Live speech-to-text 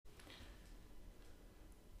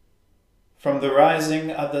From the rising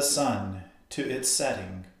of the sun to its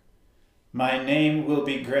setting, my name will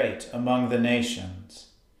be great among the nations,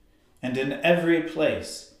 and in every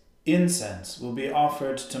place incense will be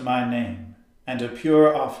offered to my name, and a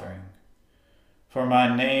pure offering. For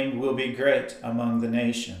my name will be great among the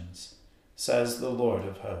nations, says the Lord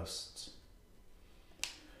of hosts.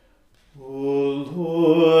 O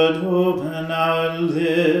Lord, open our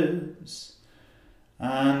lips,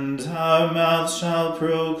 and our mouth shall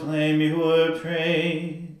proclaim your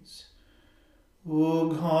praise. O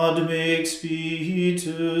God, make speed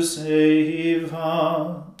to save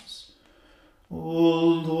us. O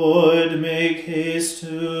Lord, make haste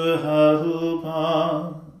to help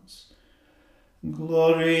us.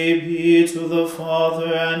 Glory be to the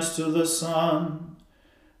Father, and to the Son,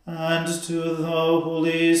 and to the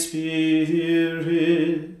Holy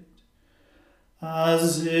Spirit,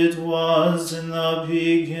 as it was in the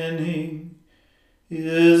beginning,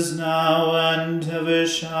 is now, and ever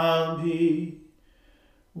shall be,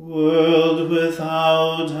 world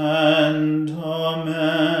without end.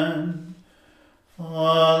 Amen.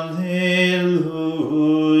 Alleluia.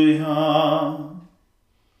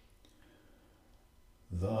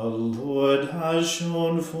 The Lord has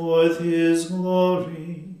shown forth his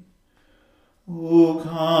glory. O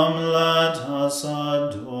come, let us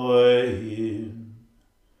adore him.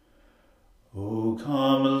 O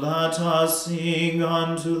come, let us sing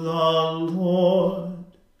unto the Lord.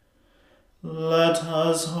 Let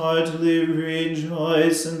us heartily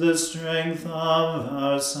rejoice in the strength of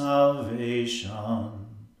our salvation.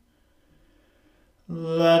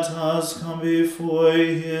 Let us come before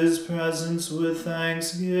his presence with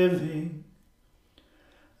thanksgiving,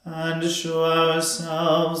 and show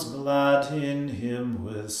ourselves glad in him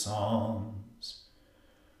with psalms.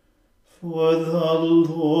 For the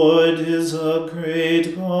Lord is a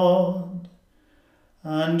great God,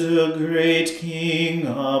 and a great King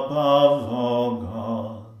above all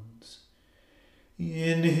gods.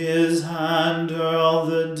 In his hand are all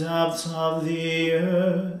the depths of the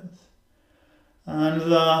earth, and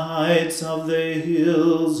the heights of the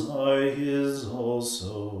hills are his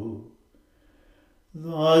also.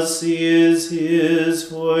 The sea is his,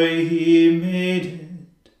 for he made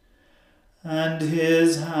it, and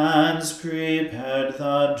his hands prepared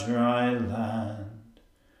the dry land.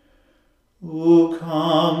 O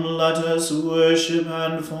come, let us worship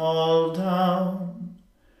and fall down,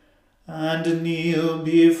 and kneel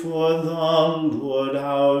before the Lord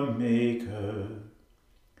our Maker.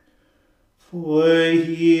 For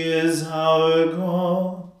he is our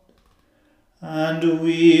God, and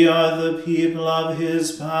we are the people of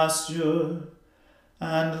his pasture,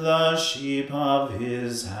 and the sheep of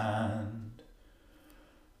his hand.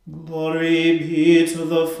 Glory be to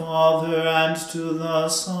the Father, and to the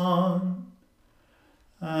Son,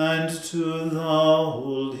 and to the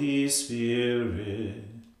Holy Spirit,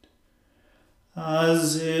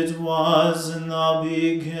 as it was in the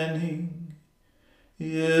beginning,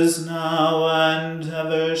 is now, and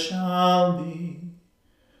ever shall be,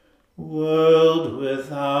 world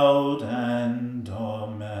without end.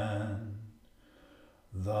 Amen.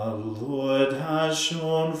 The Lord has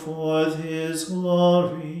shown forth his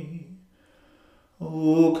glory.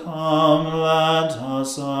 O come, let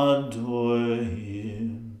us adore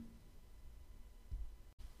him.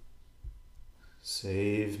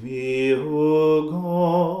 Save me, O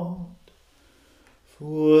God,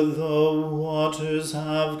 for the waters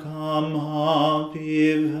have come up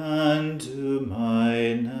even to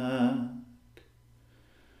my neck.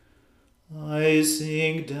 I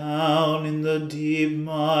sink down in the deep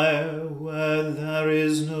mire where there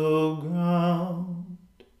is no ground.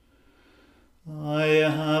 I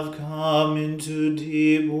have come into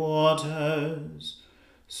deep waters,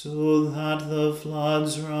 so that the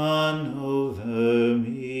floods run over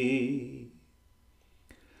me.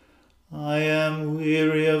 I am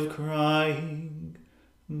weary of crying,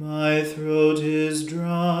 my throat is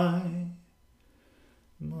dry.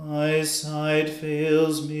 My sight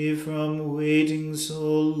fails me from waiting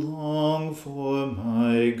so long for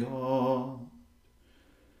my God.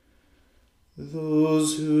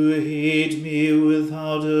 Those who hate me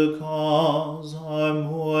without a cause are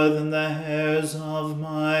more than the hairs of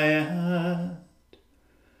my head.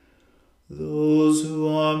 Those who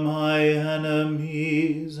are my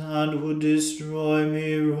enemies and would destroy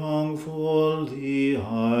me wrongfully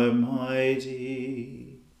are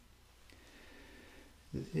mighty.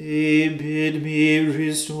 They bid me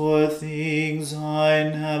restore things I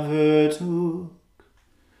never took.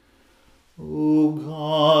 O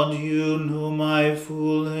God, you know my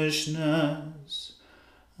foolishness,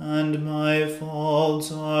 and my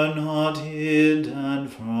faults are not hidden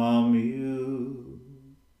from you.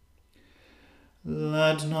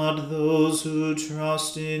 Let not those who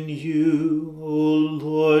trust in you, O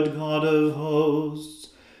Lord God of hosts,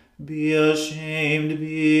 be ashamed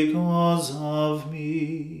because of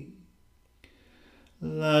me.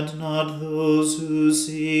 Let not those who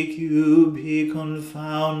seek you be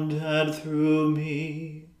confounded through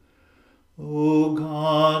me, O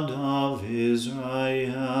God of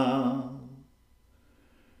Israel.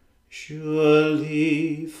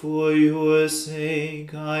 Surely for your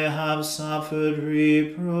sake I have suffered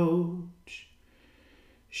reproach.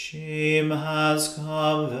 Shame has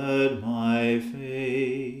covered my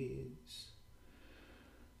face.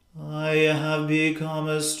 I have become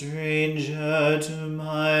a stranger to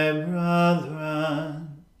my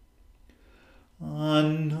brethren,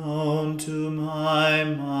 unknown to my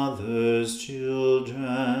mother's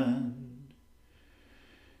children.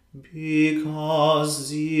 Because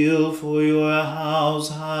zeal for your house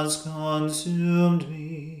has consumed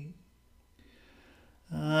me,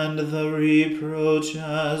 and the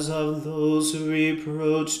reproaches of those who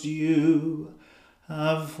reproached you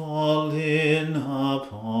have fallen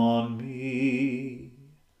upon me.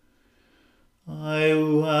 I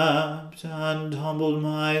wept and humbled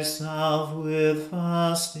myself with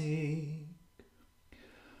fasting,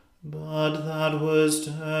 but that was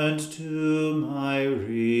turned to my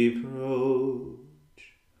reproach.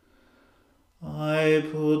 I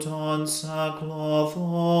put on sackcloth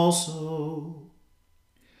also,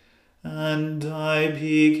 and I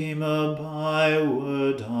became a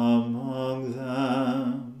byword among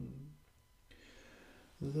them.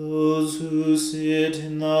 Those who sit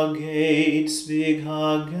in the gate speak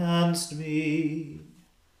against me,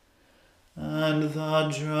 and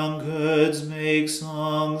the drunkards make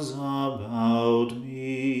songs about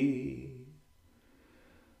me.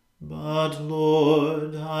 But,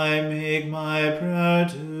 Lord, I make my prayer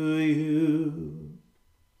to you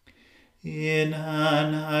in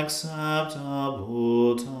an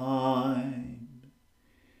acceptable time.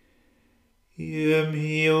 Hear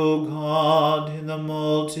me, O God, in the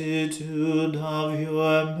multitude of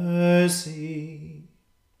your mercy,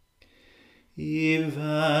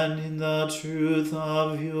 even in the truth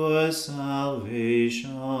of your salvation.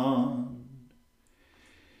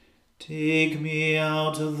 Take me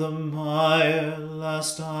out of the mire,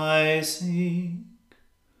 lest I sink.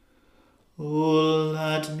 O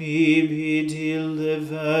let me be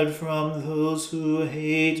delivered from those who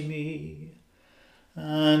hate me,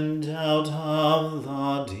 and out of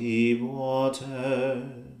the deep waters.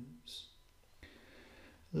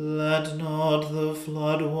 Let not the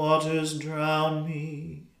flood waters drown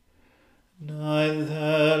me,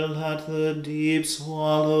 neither let the deep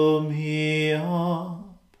swallow me up.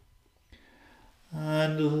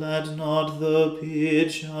 And let not the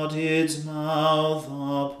pit shut its mouth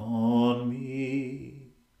upon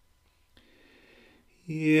me.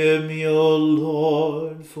 Hear me, O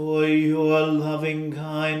Lord, for your loving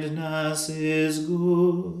kindness is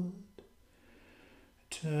good.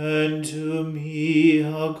 Turn to me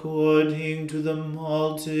according to the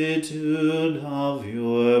multitude of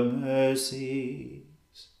your mercies.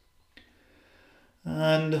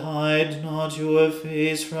 And hide not your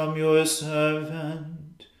face from your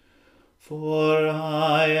servant, for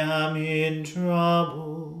I am in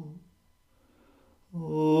trouble.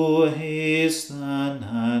 O hasten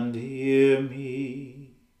and hear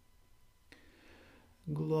me.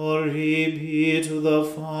 Glory be to the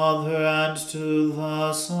Father and to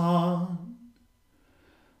the Son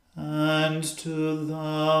and to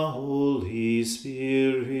the Holy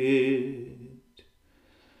Spirit,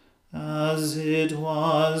 as it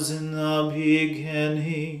was in the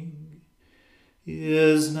beginning,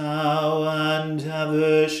 is now, and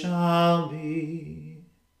ever shall be,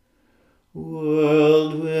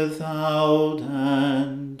 world without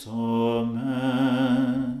end.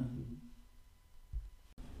 Amen.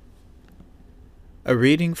 A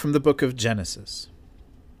reading from the book of Genesis.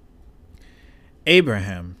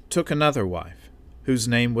 Abraham took another wife, whose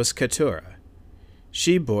name was Keturah.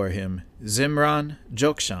 She bore him Zimran,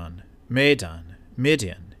 Jokshan, Medan,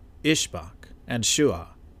 Midian, Ishbak, and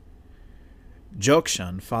Shua.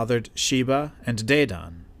 Jokshan fathered Sheba and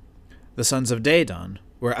Dedan. The sons of Dedan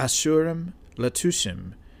were Ashurim,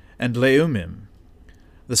 Letushim, and Leumim.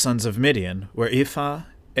 The sons of Midian were Ephah,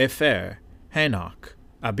 Epher, Henoch,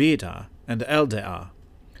 Abida, and Eldaah.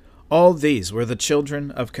 All these were the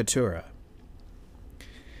children of Keturah.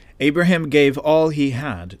 Abraham gave all he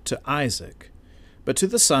had to Isaac. But to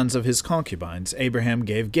the sons of his concubines Abraham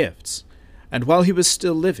gave gifts, and while he was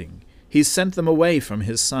still living, he sent them away from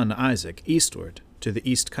his son Isaac eastward to the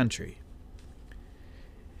east country.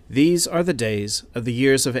 These are the days of the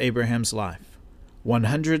years of Abraham's life,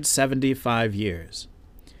 175 years.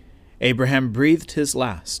 Abraham breathed his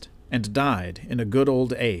last, and died in a good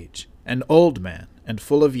old age, an old man and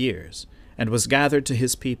full of years, and was gathered to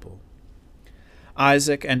his people.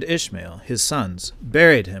 Isaac and Ishmael, his sons,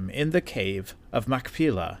 buried him in the cave of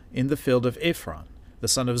Machpelah in the field of Ephron, the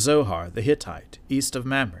son of Zohar the Hittite, east of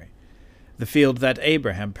Mamre, the field that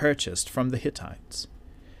Abraham purchased from the Hittites.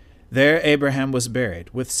 There Abraham was buried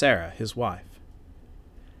with Sarah his wife.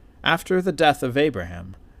 After the death of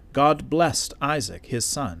Abraham, God blessed Isaac his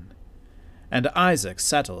son, and Isaac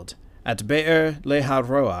settled at Beer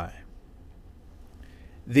Lahairoi.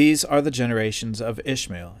 These are the generations of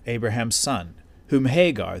Ishmael, Abraham's son, whom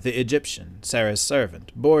Hagar the Egyptian, Sarah's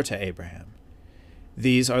servant, bore to Abraham.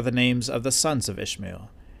 These are the names of the sons of Ishmael,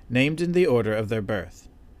 named in the order of their birth: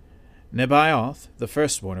 Nebaioth, the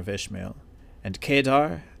firstborn of Ishmael, and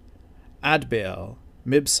Kedar, Adbeel,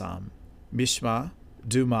 Mibsam, Mishma,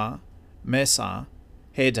 Duma, Mesa,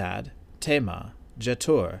 Hadad, Tema,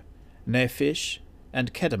 Jetur, Nephish,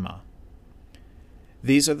 and Kedemah.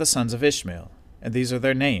 These are the sons of Ishmael, and these are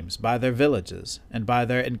their names by their villages and by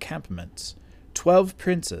their encampments, 12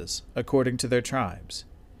 princes according to their tribes.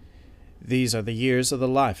 These are the years of the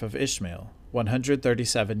life of Ishmael,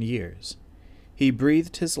 137 years. He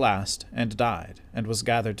breathed his last and died, and was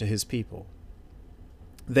gathered to his people.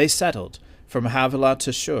 They settled from Havilah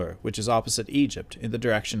to Shur, which is opposite Egypt, in the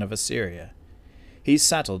direction of Assyria. He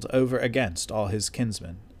settled over against all his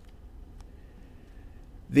kinsmen.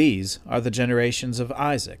 These are the generations of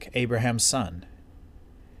Isaac, Abraham's son.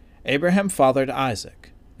 Abraham fathered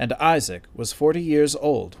Isaac, and Isaac was 40 years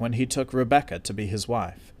old when he took Rebekah to be his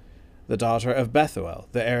wife, the daughter of Bethuel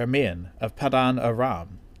the Aramean of Paddan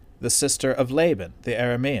Aram, the sister of Laban the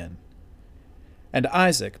Aramean. And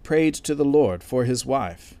Isaac prayed to the Lord for his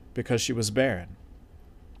wife, because she was barren.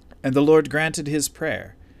 And the Lord granted his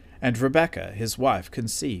prayer, and Rebekah his wife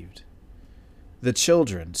conceived. The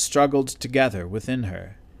children struggled together within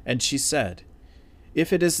her, and she said,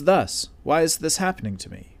 "If it is thus, why is this happening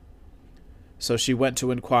to me?" So she went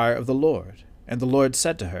to inquire of the Lord, and the Lord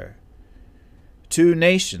said to her, 2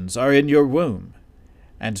 nations are in your womb,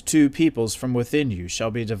 and 2 peoples from within you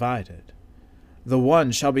shall be divided. The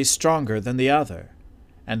one shall be stronger than the other,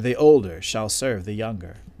 and the older shall serve the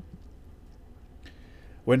younger.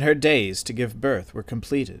 When her days to give birth were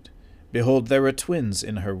completed, behold, there were twins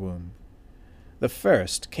in her womb. The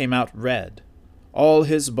first came out red, all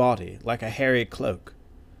his body like a hairy cloak.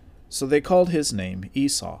 So they called his name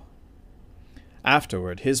Esau.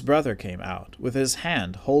 Afterward his brother came out, with his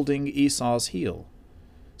hand holding Esau's heel.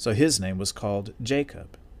 So his name was called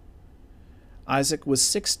Jacob. Isaac was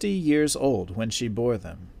 60 years old when she bore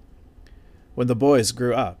them. When the boys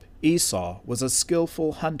grew up, Esau was a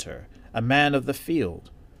skillful hunter, a man of the field,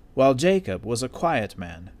 while Jacob was a quiet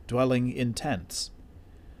man, dwelling in tents.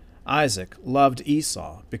 Isaac loved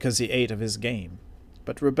Esau because he ate of his game,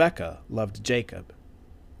 but Rebekah loved Jacob.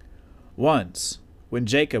 Once, when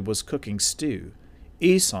Jacob was cooking stew,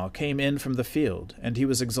 Esau came in from the field, and he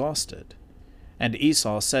was exhausted. And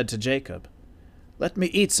Esau said to Jacob, "Let me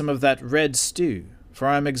eat some of that red stew, for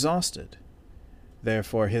I am exhausted."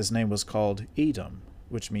 Therefore his name was called Edom,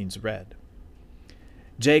 which means red.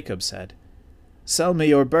 Jacob said, "Sell me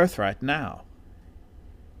your birthright now."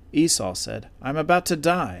 Esau said, "I am about to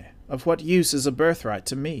die. Of what use is a birthright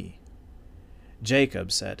to me?" Jacob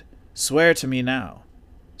said, "Swear to me now."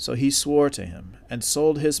 So he swore to him, and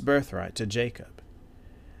sold his birthright to Jacob.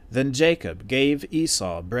 Then Jacob gave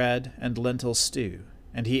Esau bread and lentil stew,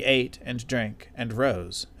 and he ate and drank, and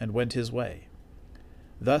rose, and went his way.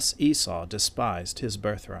 Thus Esau despised his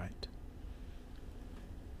birthright.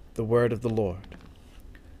 The word of the Lord.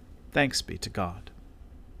 Thanks be to God.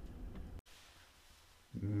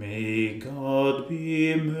 May God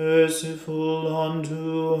be merciful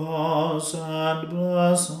unto us and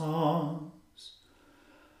bless us,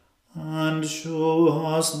 and show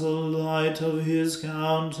us the light of his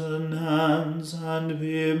countenance, and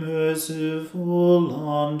be merciful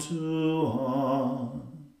unto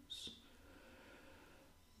us.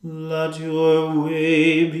 Let your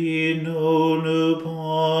way be known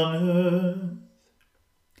upon earth,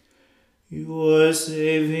 your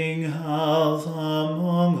saving health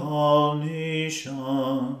among all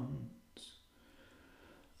nations.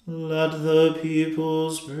 Let the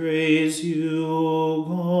peoples praise you, O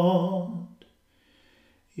God.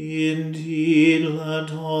 Indeed,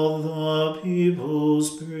 let all the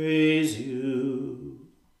peoples praise you.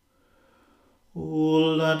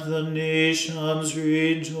 O let the nations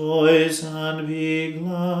rejoice and be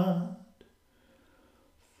glad.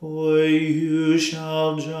 For you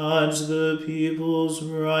shall judge the peoples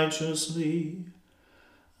righteously,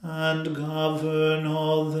 and govern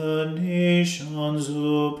all the nations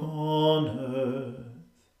upon earth.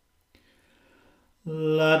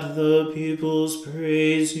 Let the peoples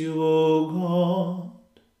praise you, O God.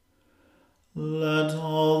 Let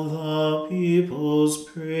all the peoples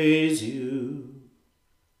praise you.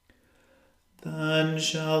 Then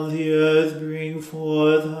shall the earth bring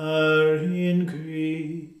forth her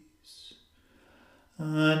increase,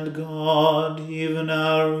 and God, even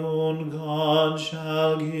our own God,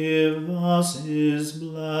 shall give us his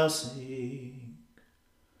blessing.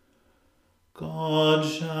 God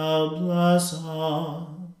shall bless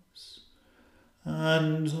us,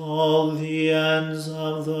 and all the ends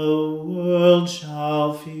of the world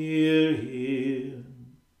shall fear him.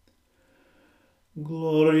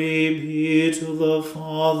 Glory be to the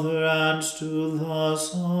Father, and to the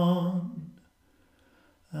Son,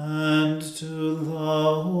 and to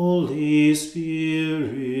the Holy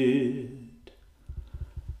Spirit,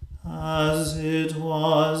 as it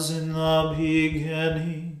was in the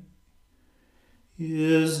beginning,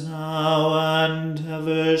 is now, and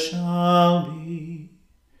ever shall be,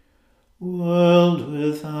 world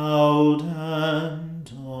without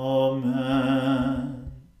end.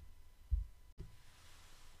 Amen.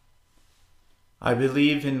 I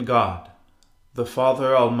believe in God, the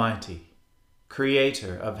Father Almighty,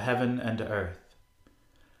 creator of heaven and earth.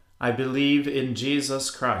 I believe in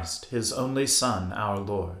Jesus Christ, his only Son, our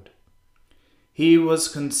Lord. He was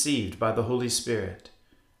conceived by the Holy Spirit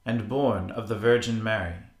and born of the Virgin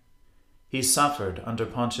Mary. He suffered under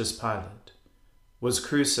Pontius Pilate, was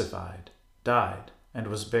crucified, died, and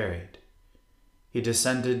was buried. He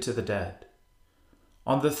descended to the dead.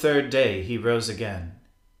 On the third day he rose again.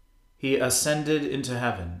 He ascended into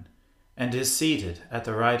heaven, and is seated at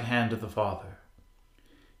the right hand of the Father.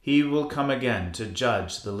 He will come again to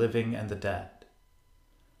judge the living and the dead.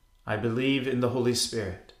 I believe in the Holy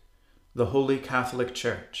Spirit, the Holy Catholic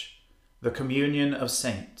Church, the communion of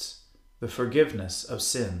saints, the forgiveness of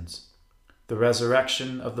sins, the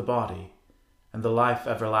resurrection of the body, and the life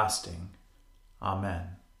everlasting.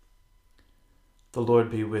 Amen. The Lord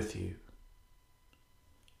be with you.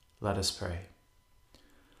 Let us pray.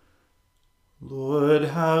 Lord,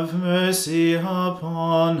 have mercy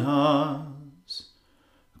upon us.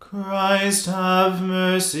 Christ, have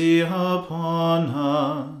mercy upon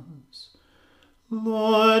us.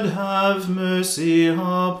 Lord, have mercy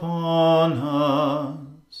upon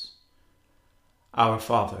us. Our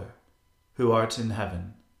Father, who art in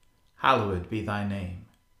heaven, hallowed be thy name.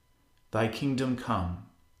 Thy kingdom come,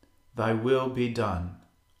 thy will be done,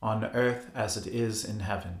 on earth as it is in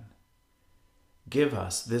heaven. Give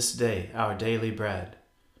us this day our daily bread,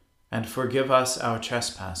 and forgive us our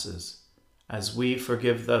trespasses, as we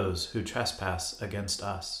forgive those who trespass against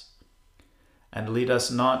us. And lead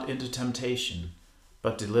us not into temptation,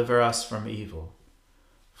 but deliver us from evil.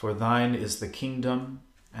 For thine is the kingdom,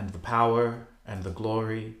 and the power, and the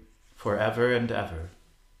glory, forever and ever.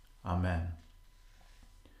 Amen.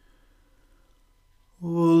 O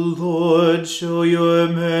Lord, show your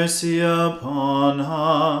mercy upon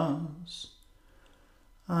us,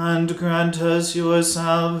 and grant us your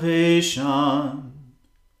salvation.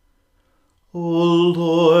 O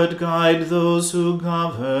Lord, guide those who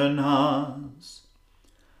govern us,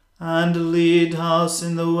 and lead us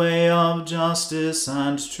in the way of justice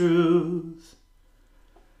and truth.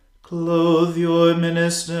 Clothe your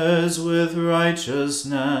ministers with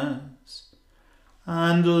righteousness,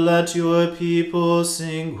 and let your people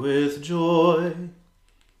sing with joy.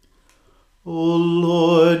 O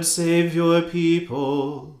Lord, save your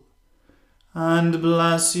people, and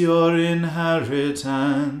bless your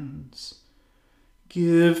inheritance.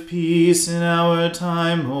 Give peace in our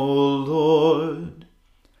time, O Lord,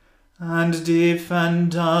 and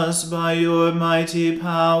defend us by your mighty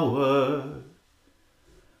power.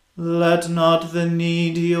 Let not the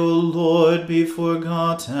needy, O Lord, be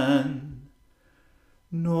forgotten,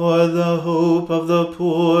 nor the hope of the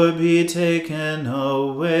poor be taken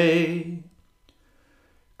away.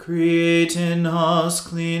 Create in us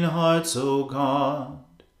clean hearts, O God,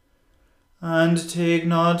 and take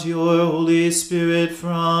not your Holy Spirit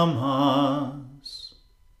from us.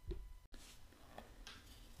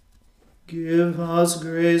 Give us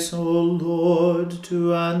grace, O Lord,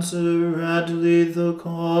 to answer readily the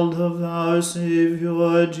call of our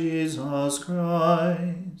Saviour Jesus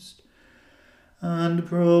Christ, and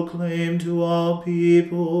proclaim to all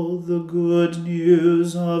people the good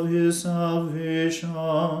news of his salvation,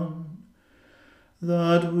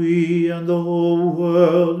 that we and the whole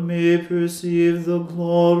world may perceive the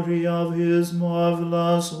glory of his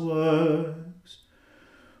marvelous works,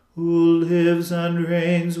 who lives and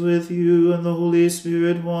reigns with you and the Holy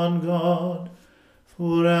Spirit, one God,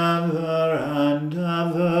 forever and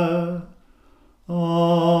ever.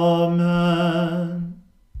 Amen.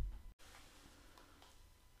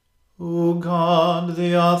 O God,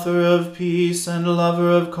 the author of peace and lover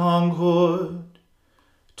of concord,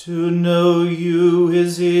 to know you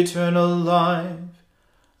is eternal life,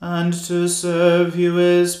 and to serve you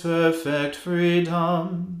is perfect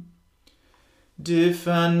freedom.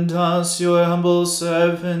 Defend us, your humble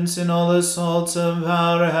servants, in all assaults of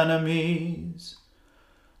our enemies,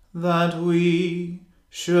 that we,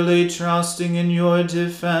 surely trusting in your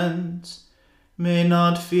defense, may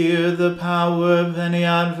not fear the power of any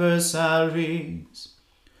adversaries.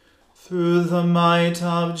 Through the might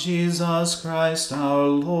of Jesus Christ our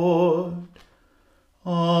Lord.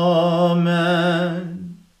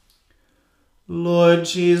 Amen. Lord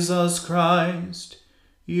Jesus Christ,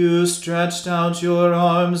 you stretched out your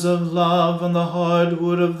arms of love on the hard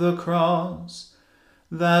wood of the cross,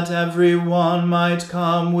 that every one might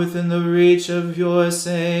come within the reach of your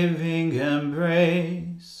saving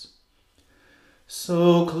embrace.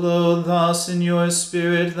 So clothe us in your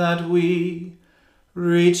Spirit that we,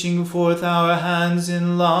 reaching forth our hands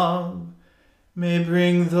in love, may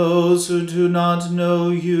bring those who do not know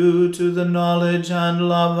you to the knowledge and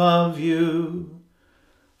love of you,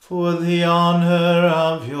 for the honor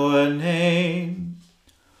of your name.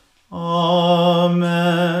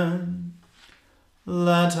 Amen.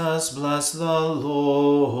 Let us bless the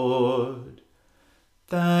Lord.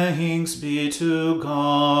 Thanks be to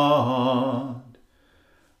God.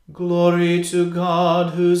 Glory to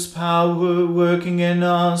God, whose power working in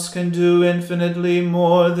us can do infinitely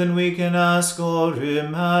more than we can ask or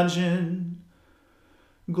imagine.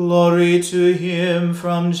 Glory to him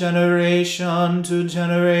from generation to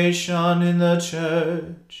generation in the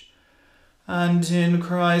church, and in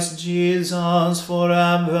Christ Jesus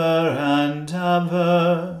forever and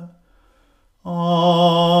ever.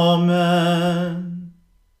 Amen.